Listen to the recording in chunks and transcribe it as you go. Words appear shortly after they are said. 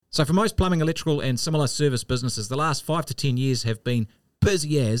So for most plumbing, electrical and similar service businesses, the last 5 to 10 years have been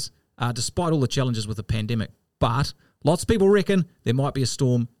busy as, despite all the challenges with the pandemic. But lots of people reckon there might be a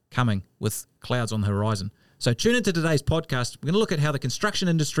storm coming with clouds on the horizon. So tune into today's podcast. We're going to look at how the construction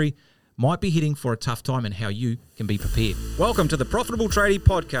industry might be heading for a tough time and how you can be prepared. Welcome to the Profitable Tradie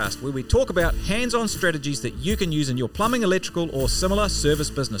Podcast, where we talk about hands-on strategies that you can use in your plumbing, electrical or similar service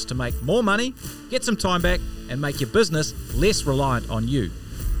business to make more money, get some time back and make your business less reliant on you.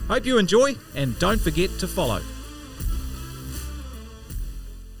 Hope you enjoy and don't forget to follow.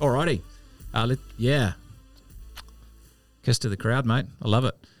 Alrighty. Kiss to the crowd, mate. I love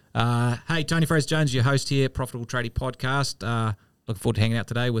it. Hey, Tony Fraser-Jones, your host here, Profitable Tradie Podcast. Looking forward to hanging out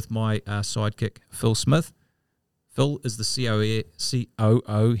today with my sidekick, Phil Smith. Phil is the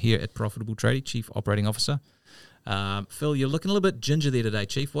COO here at Profitable Tradie, Chief Operating Officer. Phil, you're looking a little bit ginger there today,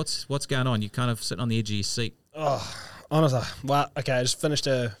 Chief. What's going on? You're kind of sitting on the edge of your seat. Oh, honestly, well, okay, I just finished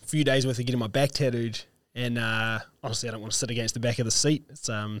a few days worth of getting my back tattooed, and honestly, I don't want to sit against the back of the seat. It's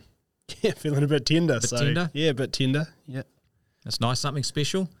feeling a bit tender. Tender? Yeah, a bit tender. Yeah, that's nice. Something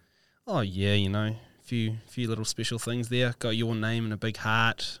special? Oh yeah, you know. Few little special things there. Got your name and a big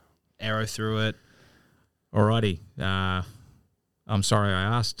heart, arrow through it. Alrighty. I'm sorry I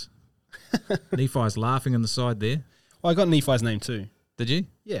asked. Nephi's laughing on the side there. Well, I got Nephi's name too. Did you?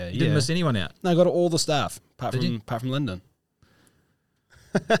 Yeah, You didn't miss anyone out? No, I got all the staff, apart Did from Lyndon.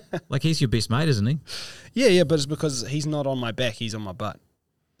 Like, he's your best mate, isn't he? Yeah, but it's because he's not on my back, he's on my butt.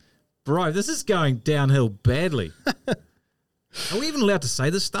 Bro, this is going downhill badly. Are we even allowed to say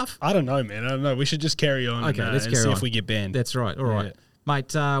this stuff? I don't know, man. I don't know. We should just carry on. Okay, let's and carry see on. if we get banned. That's right. All right.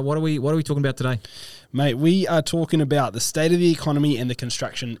 Mate, what are we talking about today? Mate, we are talking about the state of the economy and the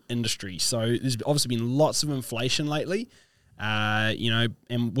construction industry. So there's obviously been lots of inflation lately,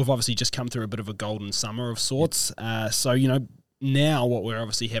 and we've obviously just come through a bit of a golden summer of sorts. Now what we're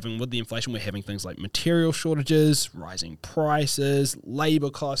obviously having with the inflation, we're having things like material shortages, rising prices,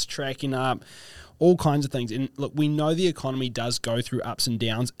 labor costs tracking up, all kinds of things. And look, we know the economy does go through ups and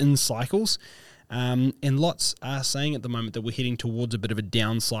downs in cycles, and lots are saying at the moment that we're heading towards a bit of a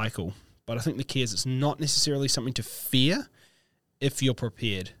down cycle. But I think the key is it's not necessarily something to fear if you're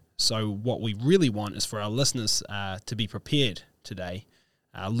prepared. So what we really want is for our listeners to be prepared today,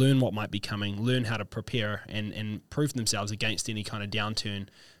 learn what might be coming, learn how to prepare and prove themselves against any kind of downturn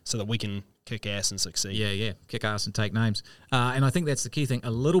so that we can kick ass and succeed. Yeah, kick ass and take names. And I think that's the key thing.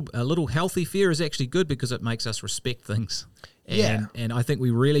 A little healthy fear is actually good because it makes us respect things. And I think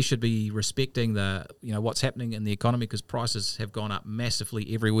we really should be respecting what's happening in the economy because prices have gone up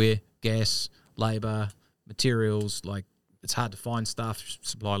massively everywhere. Gas, labour, materials, like it's hard to find stuff,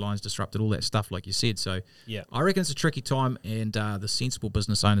 supply lines disrupted, all that stuff like you said. So yeah, I reckon it's a tricky time and the sensible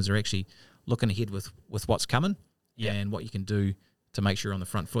business owners are actually looking ahead with what's coming and what you can do to make sure you're on the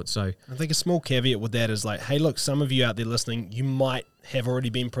front foot. So I think a small caveat with that is like, hey, look, some of you out there listening, you might have already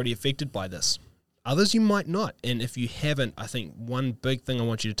been pretty affected by this. Others you might not. And if you haven't, I think one big thing I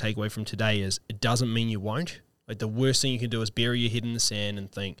want you to take away from today is it doesn't mean you won't. Like the worst thing you can do is bury your head in the sand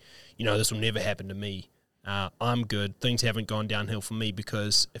and think, this will never happen to me. I'm good. Things haven't gone downhill for me,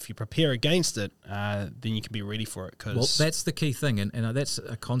 because if you prepare against it, then you can be ready for it. Well, that's the key thing. And that's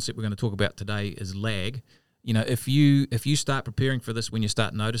a concept we're going to talk about today is lag. If you start preparing for this when you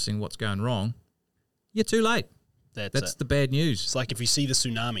start noticing what's going wrong, you're too late. That's the bad news. It's like if you see the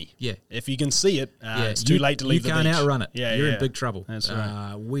tsunami. Yeah. If you can see it, it's too late to leave the beach. You can't outrun it. Yeah, You're in big trouble. That's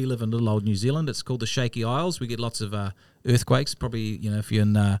right. We live in little old New Zealand. It's called the Shaky Isles. We get lots of earthquakes. Probably, if you're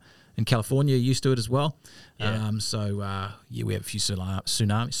in California, you're used to it as well. Yeah. We have a few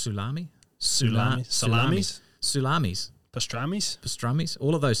tsunamis. Pastramis,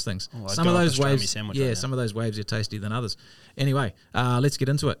 all of those things. Oh, some of those waves, right some of those waves are tastier than others. Anyway, let's get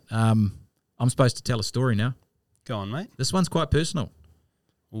into it. I'm supposed to tell a story now. Go on, mate. This one's quite personal.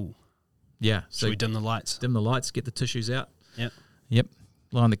 Ooh. Yeah. Should we dim the lights? Dim the lights, get the tissues out. Yep.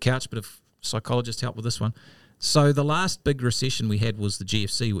 Lie on the couch, bit of psychologist help with this one. So the last big recession we had was the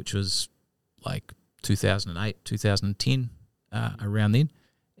GFC, which was like 2008, 2010, around then.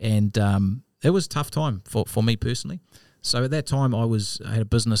 And it was a tough time for me personally. So at that time, I had a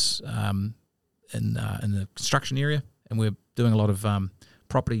business in the construction area, and we were doing a lot of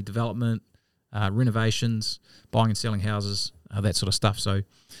property development, renovations, buying and selling houses, that sort of stuff. So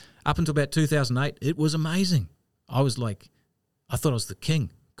up until about 2008, it was amazing. I thought I was the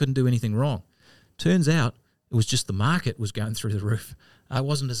king, couldn't do anything wrong. Turns out it was just the market was going through the roof. I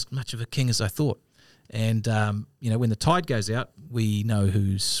wasn't as much of a king as I thought. And, when the tide goes out, we know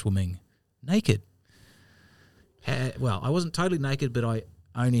who's swimming naked. I wasn't totally naked, but I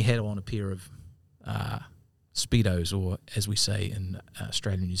only had on a pair of speedos, or as we say in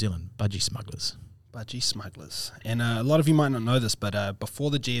Australia and New Zealand, budgie smugglers. Budgie smugglers. And a lot of you might not know this, but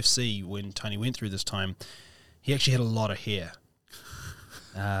before the GFC, when Tony went through this time, he actually had a lot of hair.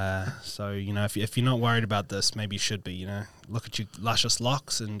 So, if you're not worried about this, maybe you should be, look at your luscious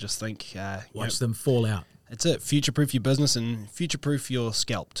locks and just think. Watch them fall out. That's it. Future-proof your business and future-proof your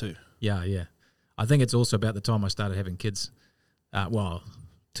scalp too. Yeah. I think it's also about the time I started having kids.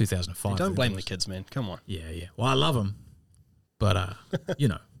 2005. Hey, don't blame the kids, man. Come on. Yeah. Well, I love them, but,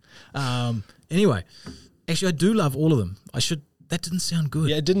 anyway, actually, I do love all of them. That didn't sound good.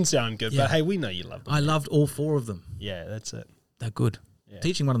 Yeah, it didn't sound good, but hey, we know you love them. I loved all 4 of them. Yeah, that's it. They're good. Yeah.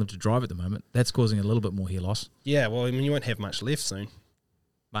 Teaching one of them to drive at the moment, that's causing a little bit more hair loss. Yeah, well, you won't have much left soon.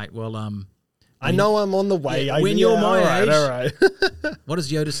 Mate, well, I know I'm on the way. Yeah, when you're my age. All right. What does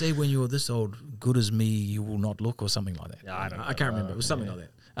Yoda say? When you're this old, good as me, you will not look, or something like that. Yeah, I don't know. I can't remember. It was something like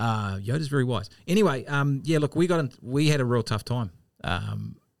that. Yoda's very wise. Anyway, look, we had a real tough time.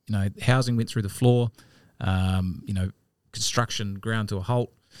 Housing went through the floor. Construction ground to a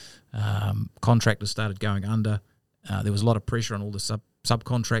halt. Contractors started going under. There was a lot of pressure on all the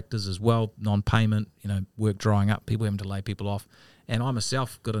subcontractors as well, non-payment, work drying up, people having to lay people off. And I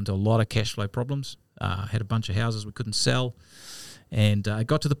myself got into a lot of cash flow problems, had a bunch of houses we couldn't sell. And it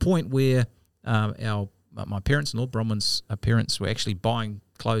got to the point where my parents-in-law, Bronwyn's parents, were actually buying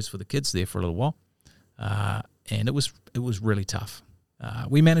clothes for the kids there for a little while. And it was really tough.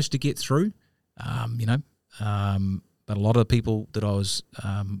 We managed to get through, but a lot of the people that I was,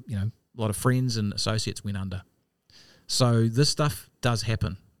 a lot of friends and associates went under. So this stuff does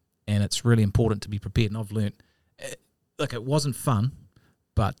happen, and it's really important to be prepared. And I've learnt, it wasn't fun,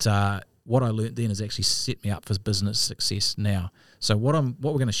 but what I learnt then has actually set me up for business success now. So what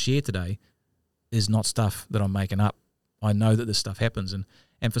we're going to share today is not stuff that I'm making up. I know that this stuff happens, and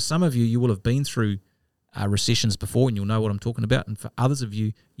for some of you, you will have been through recessions before, and you'll know what I'm talking about. And for others of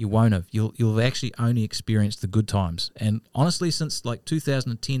you, you won't have. You'll have actually only experienced the good times. And honestly, since like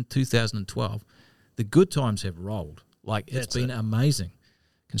 2010, 2012, the good times have rolled. It's been amazing.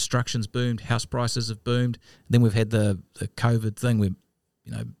 Construction's boomed, house prices have boomed. Then we've had the COVID thing where,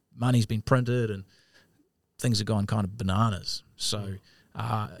 money's been printed and things have gone kind of bananas. So,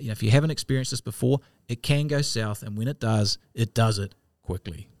 if you haven't experienced this before, it can go south, and when it does it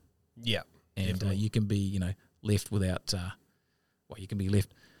quickly. Yeah. And you can be, left without, you can be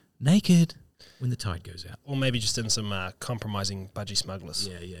left naked when the tide goes out. Or maybe just in some compromising budgie smugglers.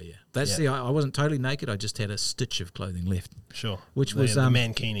 Yeah. I wasn't totally naked. I just had a stitch of clothing left. Sure. Which was the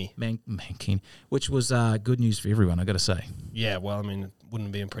mankini. Mankini. Which was good news for everyone, I got to say. Yeah, well, it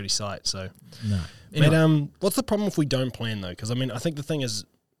wouldn't be a pretty sight, so. No. Anyway. But what's the problem if we don't plan, though? Because, I think the thing is,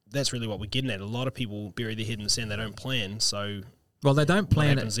 that's really what we're getting at. A lot of people bury their head in the sand. They don't plan, so... Well, they don't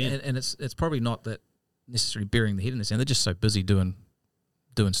plan it, and it's probably not that necessarily burying the head in the sand. They're just so busy doing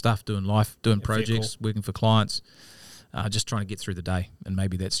stuff, doing life, doing projects, working for clients, just trying to get through the day. And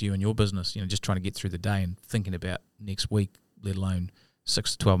maybe that's you and your business, just trying to get through the day, and thinking about next week, let alone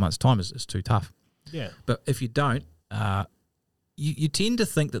 6 to 12 months' time is too tough. Yeah. But if you don't, you tend to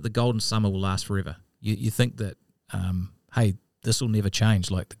think that the golden summer will last forever. You think that, hey, this will never change,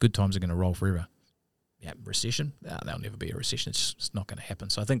 like the good times are going to roll forever. Yeah, recession? There'll never be a recession. It's not going to happen.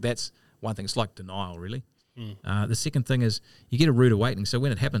 So I think that's one thing. It's like denial, really. The second thing is you get a rude awakening. So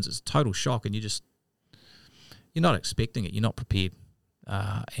when it happens, it's a total shock, and you're not expecting it. You're not prepared.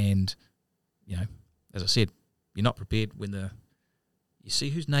 And, as I said, you're not prepared when you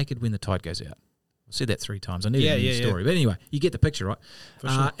see who's naked when the tide goes out. I've said that 3 times. I need a new story. But anyway, you get the picture, right? For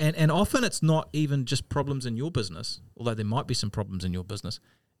sure. And often it's not even just problems in your business, although there might be some problems in your business.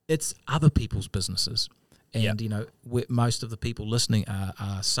 It's other people's businesses. And, most of the people listening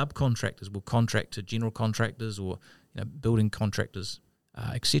are subcontractors, will contract to general contractors or building contractors,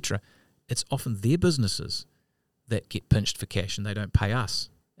 etc. It's often their businesses that get pinched for cash, and they don't pay us.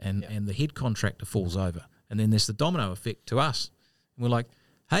 And the head contractor falls over. And then there's the domino effect to us. And we're like,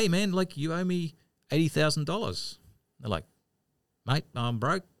 hey, man, you owe me $80,000. They're like, mate, I'm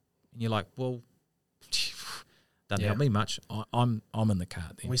broke. And you're like, well... Doesn't help me much. I'm in the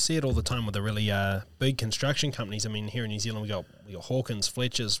cart then. We see it all the time with the really big construction companies. Here in New Zealand, we got Hawkins,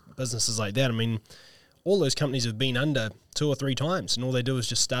 Fletcher's, businesses like that. All those companies have been under 2 or 3 times, and all they do is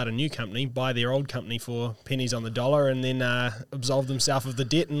just start a new company, buy their old company for pennies on the dollar, and then absolve themselves of the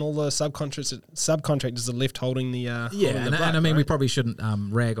debt, and all the subcontractors are left holding the and we probably shouldn't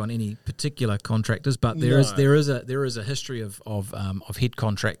rag on any particular contractors, but there is a history of head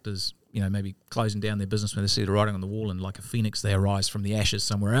contractors, maybe closing down their business when they see the writing on the wall, and like a phoenix, they arise from the ashes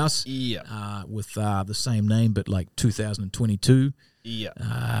somewhere else. Yeah. With the same name, but like 2022.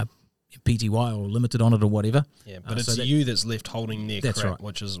 Yeah. PTY or limited on it or whatever. Yeah, but it's you that's left holding their crap, right.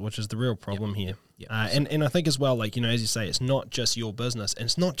 which is the real problem here. Yeah. And I think as well, like, as you say, it's not just your business, and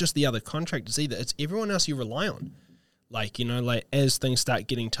it's not just the other contractors either. It's everyone else you rely on. Like, like as things start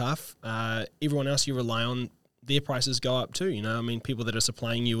getting tough, everyone else you rely on, their prices go up too. People that are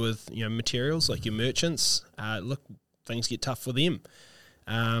supplying you with materials, like your merchants, look, things get tough for them.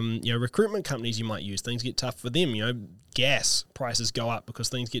 Recruitment companies you might use, things get tough for them. Gas prices go up because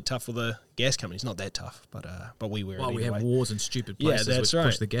things get tough for the gas companies. Not that tough, but we wear it anyway. We have wars in stupid places which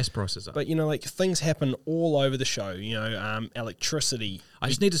push the gas prices up. But like things happen all over the show. Electricity. I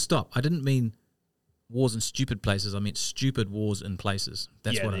just need to stop. I didn't mean wars in stupid places. I meant stupid wars in places.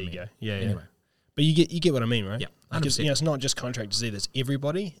 That's what I mean. There you go. Yeah. Anyway. But you get what I mean, right? Yeah, 100%. It's not just contractors either; it's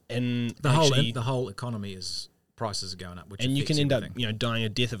everybody, and the whole economy is prices are going up, and you can end up dying a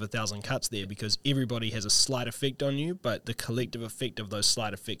death of 1,000 cuts there because everybody has a slight effect on you, but the collective effect of those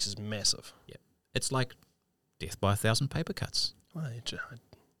slight effects is massive. Yeah, it's like death by 1,000 paper cuts. Well,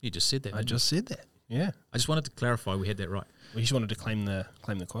 you just said that. I just said that. Yeah, I just wanted to clarify we had that right. We just wanted to claim the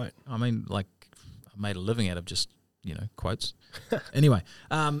quote. I mean, like I made a living out of just quotes. Anyway,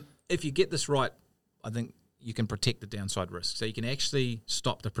 if you get this right, I think you can protect the downside risk. So you can actually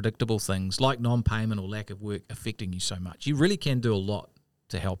stop the predictable things like non-payment or lack of work affecting you so much. You really can do a lot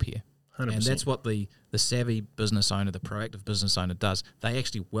to help here. 100%. And that's what the savvy business owner, the proactive business owner does. They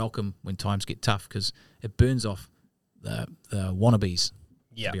actually welcome when times get tough because it burns off the wannabes,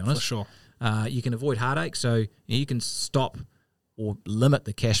 to be honest. For sure. You can avoid heartache, so you can stop or limit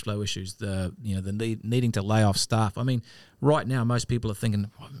the cash flow issues, the needing to lay off staff. I mean, right now most people are thinking,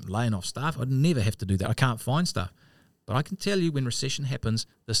 I'm laying off staff. I'd never have to do that. I can't find staff. But I can tell you when recession happens,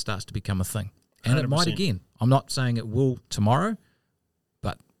 this starts to become a thing. And 100%. It might again. I'm not saying it will tomorrow,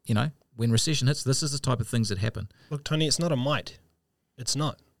 but, when recession hits, this is the type of things that happen. Look, Tony, it's not a might. It's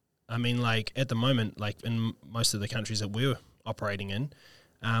not. I mean, like, at the moment, like in most of the countries that we're operating in,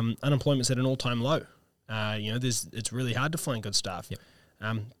 unemployment's at an all-time low. It's really hard to find good staff.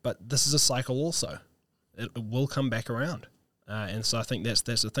 Yep. But this is a cycle also. It will come back around. And so I think that's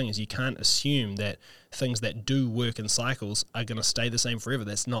the thing is you can't assume that things that do work in cycles are going to stay the same forever.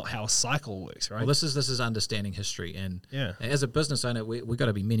 That's not how a cycle works, right? Well, this is understanding history. And as a business owner, we've got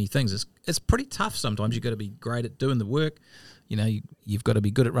to be many things. It's pretty tough sometimes. You've got to be great at doing the work. You've got to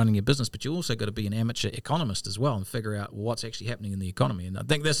be good at running your business, but you also got to be an amateur economist as well and figure out what's actually happening in the economy. And I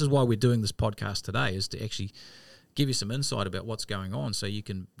think this is why we're doing this podcast today, is to actually give you some insight about what's going on so you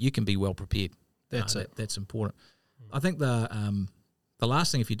can be well prepared. That's important. I think the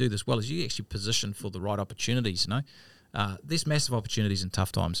last thing, if you do this well, is you actually position for the right opportunities. There's massive opportunities in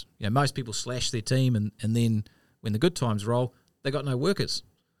tough times. Most people slash their team, and then when the good times roll, they got no workers.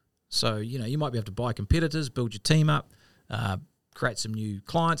 So you might be able to buy competitors, build your team up, create some new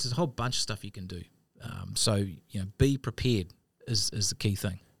clients. There's a whole bunch of stuff you can do. So be prepared is the key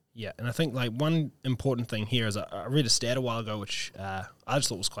thing. Yeah, and I think like one important thing here is I read a stat a while ago, which I just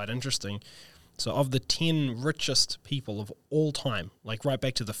thought was quite interesting. So of the 10 richest people of all time, like right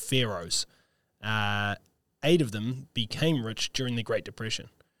back to the pharaohs, 8 of them became rich during the Great Depression.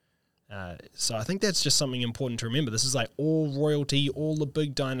 So I think that's just something important to remember. This is like all royalty, all the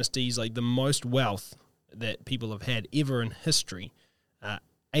big dynasties, like the most wealth that people have had ever in history.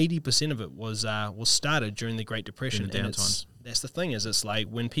 80% of it was started during the Great Depression. In the downtimes. That's the thing, is it's like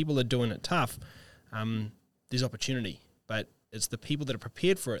when people are doing it tough, there's opportunity, but it's the people that are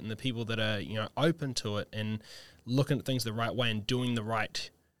prepared for it and the people that are open to it and looking at things the right way and doing the right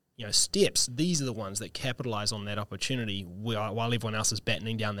steps. These are the ones that capitalize on that opportunity while everyone else is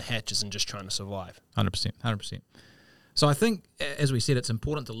battening down the hatches and just trying to survive. 100%. So I think, as we said, it's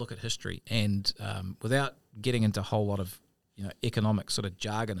important to look at history and without getting into a whole lot of economic sort of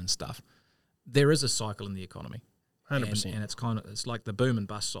jargon and stuff, there is a cycle in the economy. 100%. And it's like the boom and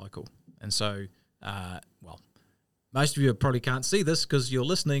bust cycle. And so, most of you probably can't see this because you're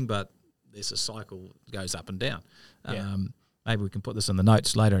listening, but there's a cycle that goes up and down. Yeah. Maybe we can put this in the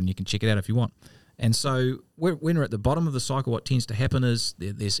notes later and you can check it out if you want. And so when we're at the bottom of the cycle, what tends to happen is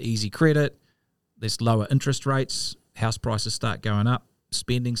there's easy credit, there's lower interest rates, house prices start going up,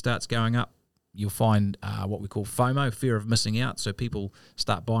 spending starts going up. You'll find what we call FOMO, fear of missing out. So people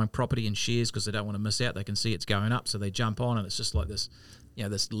start buying property and shares because they don't want to miss out. They can see it's going up, so they jump on, and it's just like this,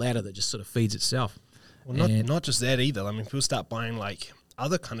 this ladder that just sort of feeds itself. Well, not just that either. I mean, people start buying like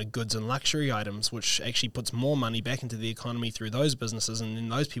other kind of goods and luxury items, which actually puts more money back into the economy through those businesses, and then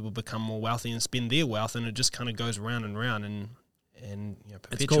those people become more wealthy and spend their wealth, and it just kind of goes round and round and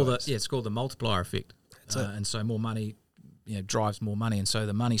perpetuates. It's called the multiplier effect. And so more money drives more money, and so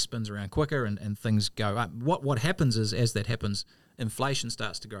the money spins around quicker and things go up. What happens is, as that happens, inflation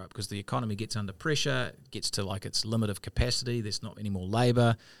starts to go up because the economy gets under pressure, gets to like its limit of capacity. There's not any more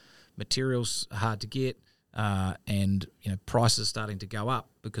labour, materials are hard to get, and prices are starting to go up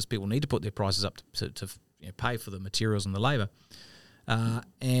because people need to put their prices up to pay for the materials and the labour,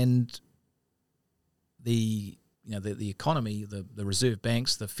 and the economy, the reserve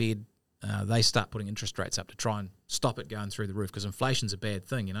banks, the Fed, they start putting interest rates up to try and stop it going through the roof because inflation's a bad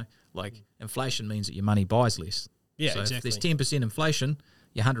thing, inflation means that your money buys less. Yeah, so exactly. if there's 10% inflation,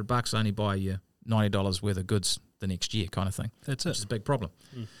 your $100 only buy you $90 worth of goods the next year, kind of thing. That's which is a big problem.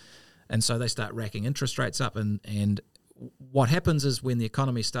 And so they start racking interest rates up, and what happens is when the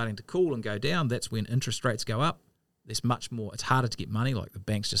economy is starting to cool and go down, that's when interest rates go up. There's much more. It's harder to get money. Like the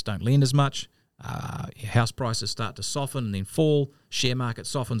banks just don't lend as much. House prices start to soften and then fall. Share market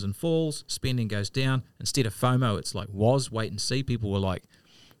softens and falls. Spending goes down. Instead of FOMO, it's like wait and see. People were like,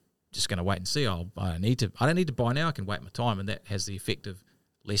 just going to wait and see. I don't need to buy now. I can wait my time, and that has the effect of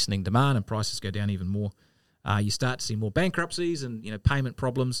lessening demand, and prices go down even more. You start to see more bankruptcies and payment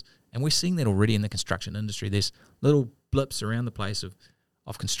problems, and we're seeing that already in the construction industry. There's little blips around the place of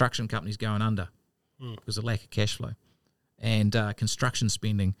construction companies going under because of lack of cash flow, and construction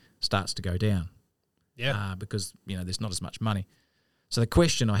spending starts to go down. Yeah, because there's not as much money. So the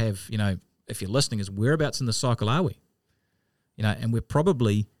question I have, if you're listening, is whereabouts in the cycle are we? And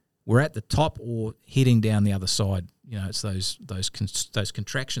we're at the top or heading down the other side. It's those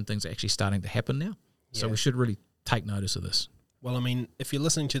contraction things are actually starting to happen now. So we should really take notice of this. Well, I mean, if you're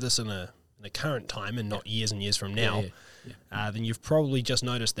listening to this in a current time and not years and years from now, then you've probably just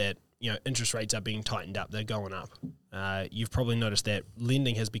noticed that interest rates are being tightened up. They're going up. You've probably noticed that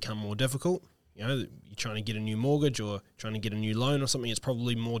lending has become more difficult. You're trying to get a new mortgage or trying to get a new loan or something. It's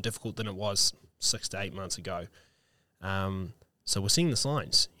probably more difficult than it was 6 to 8 months ago. So we're seeing the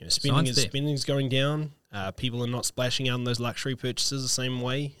signs. Spending's going down. People are not splashing out on those luxury purchases the same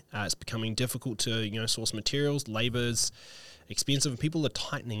way. It's becoming difficult to source materials. Labor's expensive, and people are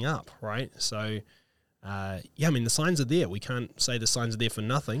tightening up, right? So, the signs are there. We can't say the signs are there for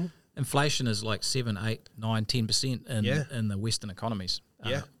nothing. Inflation is like 7, 8, 9, 10% in the Western economies.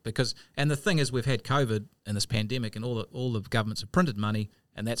 And the thing is, we've had COVID and this pandemic, and all the governments have printed money,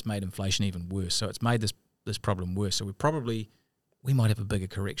 and that's made inflation even worse. So it's made this problem worse. So we might have a bigger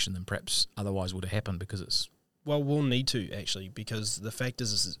correction than perhaps otherwise would have happened because it's... Well, we'll need to, actually, because the fact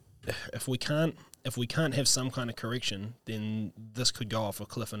is if we can't have some kind of correction, then this could go off a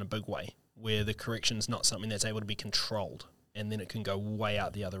cliff in a big way, where the correction's not something that's able to be controlled, and then it can go way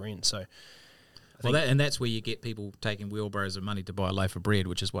out the other end. So, that's where you get people taking wheelbarrows of money to buy a loaf of bread,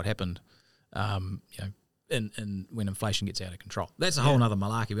 which is what happened, in when inflation gets out of control. That's a whole other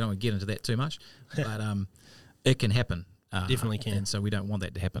malarkey. We don't want to get into that too much, but it can happen. Definitely can. And so we don't want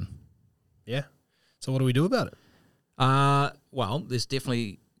that to happen. Yeah. So what do we do about it? Well, there's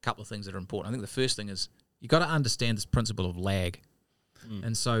definitely a couple of things that are important. I think the first thing is you got to understand this principle of lag.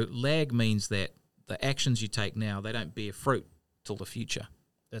 And so lag means that the actions you take now, they don't bear fruit till the future.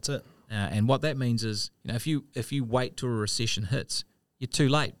 That's it. And what that means is, if you wait till a recession hits, you're too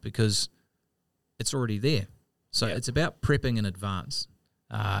late because it's already there. So it's about prepping in advance.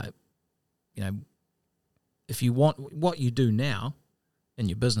 If you want, what you do now in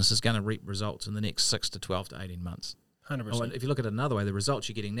your business is going to reap results in the next 6 to 12 to 18 months. 100%. If you look at it another way, the results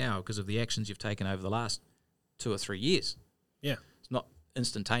you're getting now are because of the actions you've taken over the last 2 or 3 years. Yeah. It's not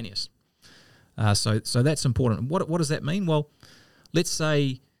instantaneous. So that's important. What does that mean? Well, let's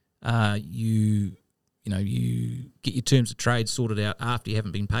say you get your terms of trade sorted out after you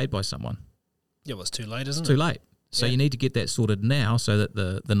haven't been paid by someone. Yeah, well, it's too late, isn't it? It's too late. So you need to get that sorted now so that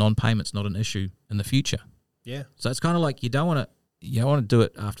the non-payment's not an issue in the future. Yeah. So it's kind of like you don't want to do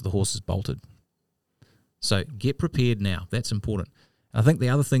it after the horse is bolted. So get prepared now. That's important. And I think the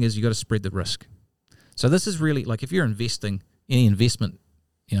other thing is you got to spread the risk. So this is really like if you're investing, any investment,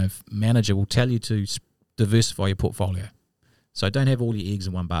 manager will tell you to diversify your portfolio. So don't have all your eggs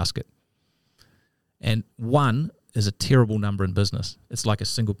in one basket. And 1 is a terrible number in business. It's like a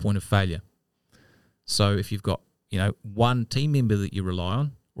single point of failure. So if you've got, one team member that you rely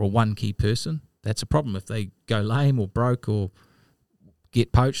on or one key person, that's a problem. If they go lame or broke or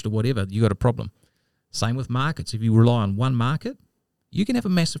get poached or whatever, you got a problem. Same with markets. If you rely on one market, you can have a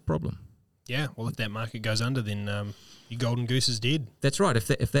massive problem. Yeah, well, if that market goes under, then your golden goose is dead. That's right.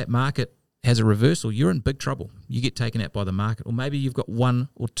 If that market has a reversal, you're in big trouble. You get taken out by the market. Or maybe you've got 1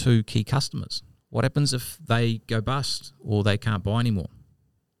 or 2 key customers. What happens if they go bust or they can't buy anymore?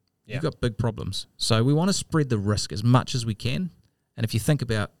 Yeah. You've got big problems. So we want to spread the risk as much as we can. And if you think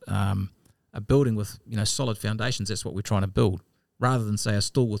about a building with solid foundations, that's what we're trying to build. Rather than say a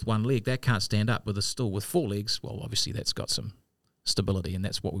stool with 1 leg, that can't stand up. With a stool with 4 legs, well, obviously that's got some stability, and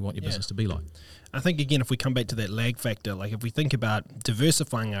that's what we want your business to be like. I think, again, if we come back to that lag factor, like if we think about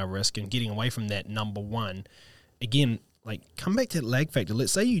diversifying our risk and getting away from that number one, again, like come back to that lag factor.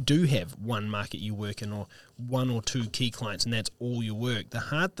 Let's say you do have one market you work in or one or two key clients and that's all your work. The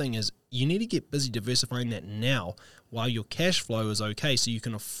hard thing is you need to get busy diversifying that now while your cash flow is okay so you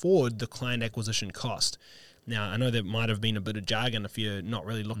can afford the client acquisition cost. Now, I know that might have been a bit of jargon if you're not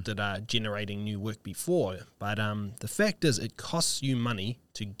really looked at generating new work before, but the fact is it costs you money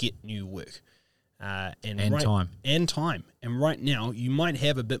to get new work. And time. And right now, you might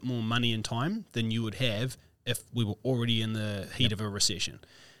have a bit more money and time than you would have if we were already in the heat of a recession.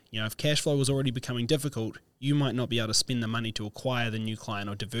 You know, if cash flow was already becoming difficult, you might not be able to spend the money to acquire the new client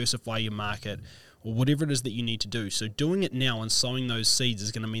or diversify your market or whatever it is that you need to do. So doing it now and sowing those seeds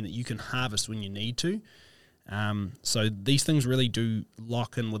is going to mean that you can harvest when you need to. So these things really do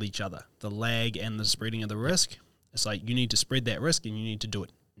lock in with each other, the lag and the spreading of the risk. It's like you need to spread that risk and you need to do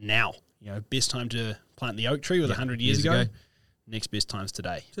it now. You know, best time to plant the oak tree was 100 years ago. Next best time's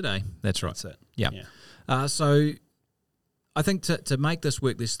today. That's right. That's it. Yeah. So I think to make this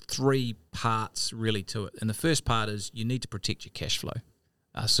work, there's three parts really to it. And the first part is you need to protect your cash flow.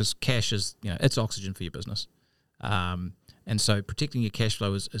 So cash is, it's oxygen for your business. And so protecting your cash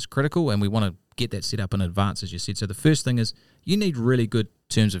flow is critical, and we want to get that set up in advance, as you said. So the first thing is you need really good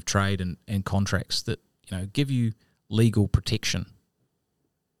terms of trade and contracts that, give you legal protection.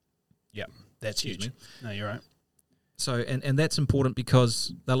 Yeah, that's huge. No, you're right. So, and that's important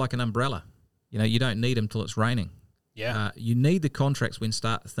because they're like an umbrella. You don't need them till it's raining. Yeah. You need the contracts when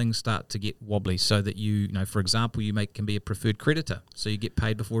things start to get wobbly, so that for example, you can be a preferred creditor, so you get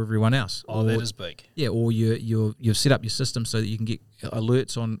paid before everyone else. Oh, that is big. Yeah, or you've set up your system so that you can get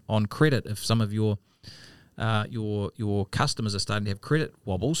alerts on credit if some of your customers are starting to have credit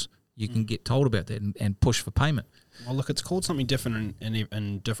wobbles. You can get told about that and push for payment. Well, look, it's called something different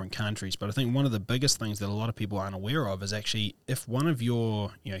in different countries, but I think one of the biggest things that a lot of people aren't aware of is actually if one of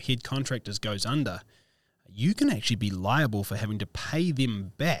your head contractors goes under, you can actually be liable for having to pay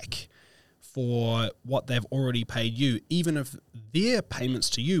them back for what they've already paid you. Even if their payments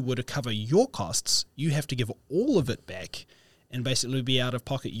to you were to cover your costs, you have to give all of it back and basically be out of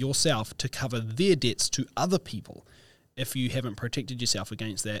pocket yourself to cover their debts to other people if you haven't protected yourself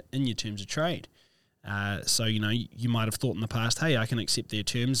against that in your terms of trade. So, you might have thought in the past, hey, I can accept their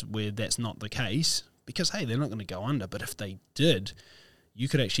terms where that's not the case because, hey, they're not going to go under. But if they did, you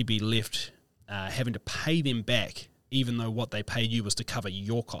could actually be left having to pay them back, even though what they paid you was to cover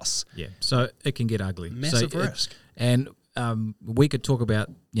your costs. Yeah, so it can get ugly. Massive risk. And we could talk about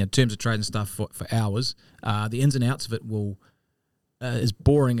terms of trade and stuff for hours. The ins and outs of it as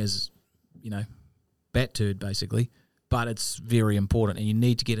boring as bat turd basically, but it's very important, and you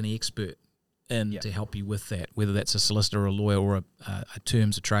need to get an expert in to help you with that, whether that's a solicitor or a lawyer or a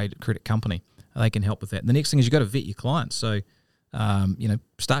terms of trade credit company. They can help with that. And the next thing is you've got to vet your clients. So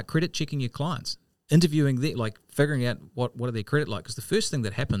start credit checking your clients, interviewing them, like figuring out what are their credit like. Because the first thing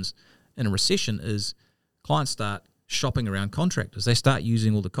that happens in a recession is clients start shopping around contractors. They start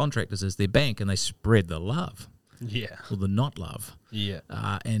using all the contractors as their bank, and they spread the love. Yeah. Or the not love. Yeah.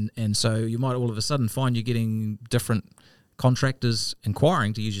 And so you might all of a sudden find you're getting different contractors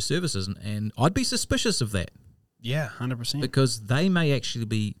inquiring to use your services, and I'd be suspicious of that. Yeah, 100%. Because they may actually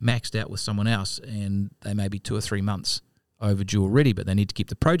be maxed out with someone else, and they may be 2 or 3 months overdue already, but they need to keep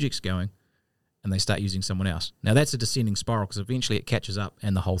the projects going, and they start using someone else. Now that's a descending spiral because eventually it catches up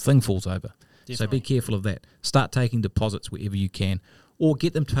and the whole thing falls over. Definitely. So be careful of that. Start taking deposits wherever you can, or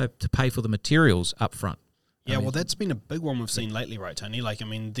get them to pay for the materials up front. Yeah, well, that's been a big one we've seen lately, right, Tony? Like,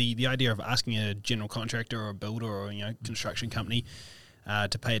 the idea of asking a general contractor or a builder or construction company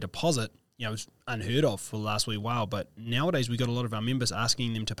to pay a deposit, was unheard of for the last wee while. But nowadays we got a lot of our members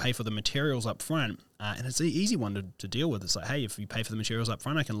asking them to pay for the materials up front, and it's an easy one to deal with. It's like, hey, if you pay for the materials up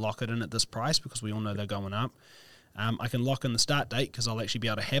front, I can lock it in at this price because we all know they're going up. I can lock in the start date because I'll actually be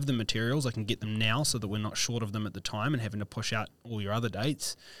able to have the materials. I can get them now so that we're not short of them at the time and having to push out all your other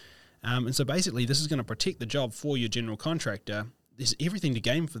dates. And so basically this is going to protect the job for your general contractor. There's everything to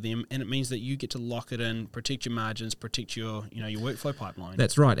gain for them, and it means that you get to lock it in, protect your margins, protect your your workflow pipeline.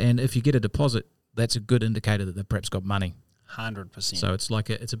 That's right. And if you get a deposit, that's a good indicator that they've perhaps got money. 100%. So it's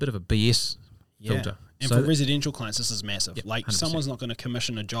like it's a bit of a BS filter. And so for residential clients, this is massive. Yep, like 100%. Someone's not going to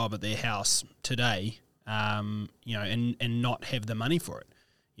commission a job at their house today, and not have the money for it.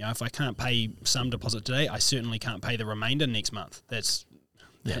 If I can't pay some deposit today, I certainly can't pay the remainder next month.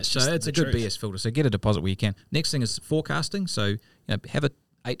 So it's a good BS filter. So get a deposit where you can. Next thing is forecasting. So have a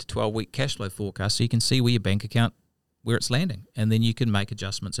 8 to 12 week cash flow forecast so you can see where your bank account, where it's landing, and then you can make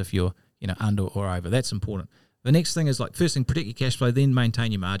adjustments if you're under or over. That's important. The next thing is like, first thing, protect your cash flow, then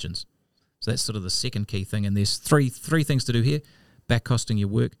maintain your margins. So that's sort of the second key thing. And there's three things to do here. Back costing your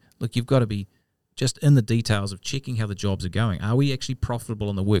work. Look, you've got to be just in the details of checking how the jobs are going. Are we actually profitable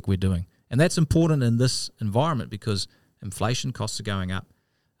in the work we're doing? And that's important in this environment because inflation costs are going up,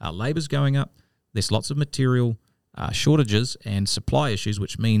 labour's going up, there's lots of material shortages and supply issues,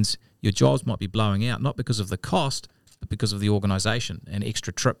 which means your jobs might be blowing out, not because of the cost, but because of the organisation and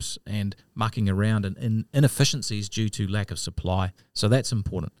extra trips and mucking around and inefficiencies due to lack of supply. So that's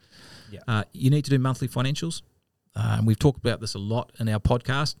important. Yeah. You need to do monthly financials. We've talked about this a lot in our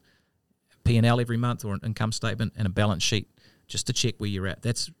podcast. P&L every month, or an income statement and a balance sheet, just to check where you're at.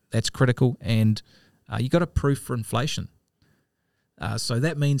 That's critical, and you got to proof for inflation. So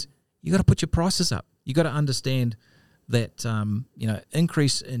that means you got to put your prices up. You got to understand that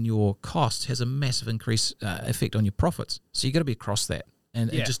increase in your cost has a massive increase effect on your profits. So you got to be across that,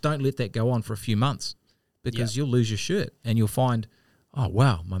 and just don't let that go on for a few months, because you'll lose your shirt, and you'll find, oh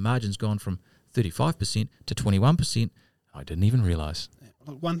wow, my margin's gone from 35% to 21%. I didn't even realise.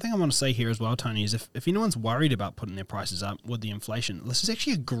 One thing I want to say here as well, Tony, is if anyone's worried about putting their prices up with the inflation, this is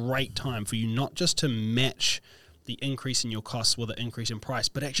actually a great time for you not just to match the increase in your costs with an increase in price,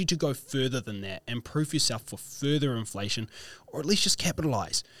 but actually to go further than that and proof yourself for further inflation, or at least just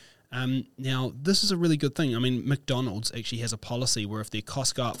capitalize. Now, this is a really good thing. I mean, McDonald's actually has a policy where if their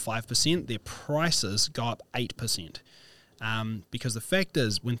costs go up 5%, their prices go up 8%. Because the fact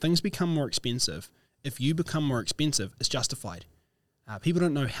is, when things become more expensive, if you become more expensive, it's justified. People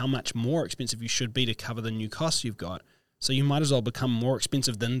don't know how much more expensive you should be to cover the new costs you've got. So you might as well become more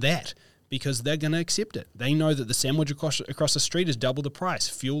expensive than that, because they're going to accept it. They know that the sandwich across the street is double the price.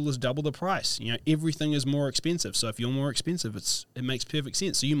 Fuel is double the price. Everything is more expensive. So if you're more expensive, it makes perfect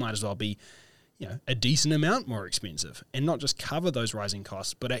sense. So you might as well be, a decent amount more expensive, and not just cover those rising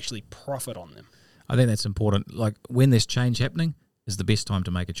costs, but actually profit on them. I think that's important. Like, when there's change happening is the best time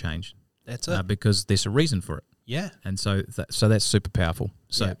to make a change. That's it. Because there's a reason for it. Yeah. And so that's super powerful.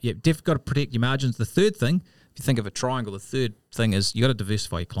 So, definitely got to protect your margins. The third thing, if you think of a triangle, the third thing is you got to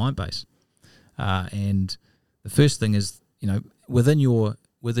diversify your client base. And the first thing is, within your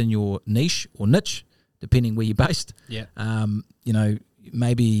niche or niche, depending where you're based,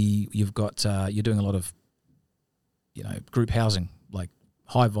 maybe you've got, you're doing a lot of, group housing, like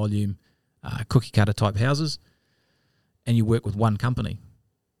high volume, cookie cutter type houses, and you work with one company.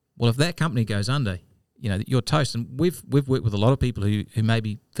 Well, if that company goes under, you're toast. And we've worked with a lot of people who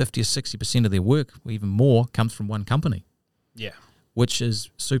maybe 50 or 60% of their work, or even more, comes from one company. Yeah. Which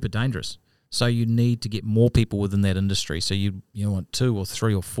is super dangerous. So you need to get more people within that industry. So you want 2 or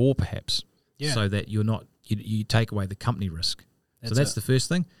 3 or 4 perhaps. Yeah. So that you're not, you take away the company risk. That's the first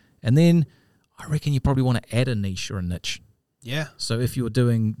thing. And then I reckon you probably want to add a niche or a niche. Yeah. So if you're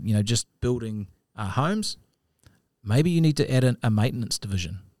doing, just building homes, maybe you need to add a maintenance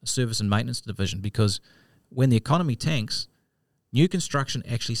division, a service and maintenance division, because when the economy tanks, new construction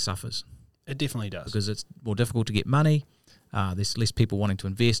actually suffers. It definitely does. Because it's more difficult to get money, there's less people wanting to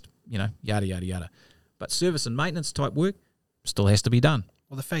invest, yada, yada, yada. But service and maintenance type work still has to be done.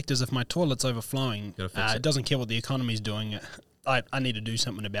 Well, the fact is, if my toilet's overflowing, it doesn't care what the economy's doing. I need to do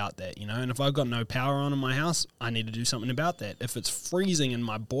something about that, And if I've got no power on in my house, I need to do something about that. If it's freezing and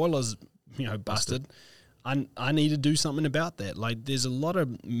my boiler's, busted, I need to do something about that. Like, there's a lot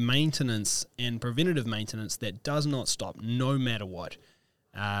of maintenance and preventative maintenance that does not stop, no matter what.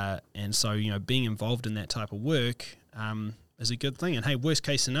 And so, being involved in that type of work is a good thing. And hey, worst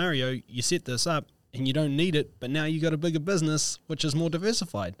case scenario, you set this up and you don't need it, but now you got a bigger business, which is more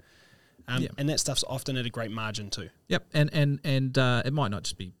diversified. And that stuff's often at a great margin too. Yep, and it might not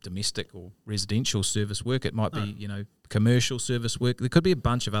just be domestic or residential service work. It might be, commercial service work. There could be a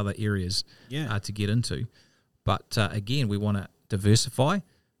bunch of other areas to get into. But again, we want to diversify.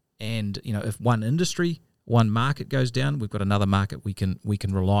 And, if one industry, one market goes down, we've got another market we can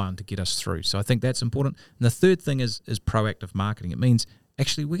rely on to get us through. So I think that's important. And the third thing is proactive marketing. It means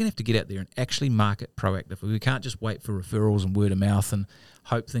actually we're going to have to get out there and actually market proactively. We can't just wait for referrals and word of mouth and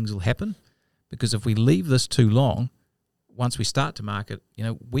hope things will happen, because if we leave this too long, once we start to market,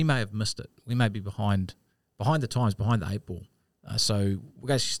 we may have missed it. We may be behind the times, behind the 8 ball. So we've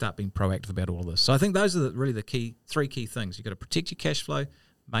got to start being proactive about all of this. So I think those are really the 3 key things. You've got to protect your cash flow,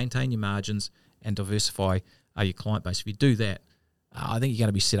 maintain your margins, and diversify your client base. If you do that, I think you're going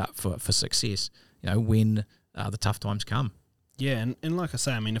to be set up for success, when the tough times come. Yeah, and like I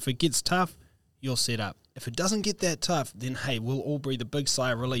say, if it gets tough, you're set up. If it doesn't get that tough, then, hey, we'll all breathe a big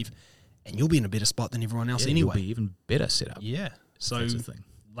sigh of relief, and you'll be in a better spot than everyone else anyway. You'll be even better set up. Yeah. So, that's the thing.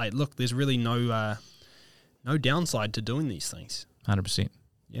 Look, there's really no downside to doing these things. 100%.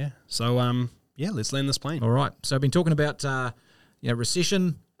 Yeah. So, let's land this plane. All right. So I've been talking about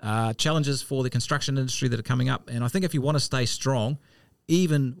recession, challenges for the construction industry that are coming up. And I think if you want to stay strong,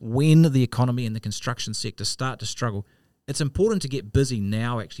 even when the economy and the construction sector start to struggle, it's important to get busy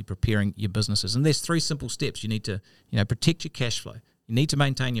now actually preparing your businesses. And there's 3 simple steps. You need to protect your cash flow. You need to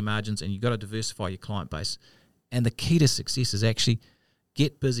maintain your margins, and you've got to diversify your client base. And the key to success is actually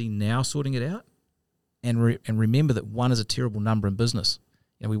get busy now sorting it out, and remember that 1 is a terrible number in business.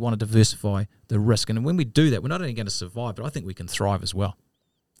 We want to diversify the risk. And when we do that, we're not only going to survive, but I think we can thrive as well.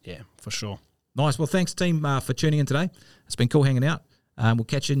 Yeah, for sure. Nice. Well, thanks, team, for tuning in today. It's been cool hanging out. We'll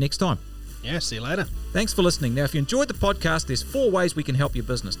catch you next time. Yeah, see you later. Thanks for listening. Now, if you enjoyed the podcast, there's 4 ways we can help your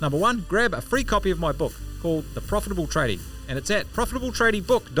business. Number 1, grab a free copy of my book called The Profitable Tradie, and it's at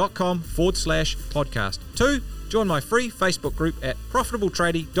profitabletradebook.com/podcast. 2, join my free Facebook group at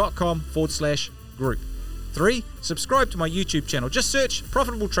profitabletradie.com/group. 3, subscribe to my YouTube channel. Just search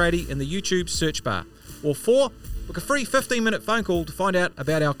Profitable Tradie in the YouTube search bar. Or 4, book a free 15-minute phone call to find out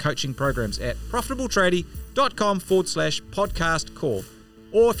about our coaching programs at profitabletradie.com/podcast call.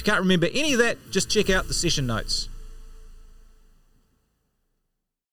 Or if you can't remember any of that, just check out the session notes.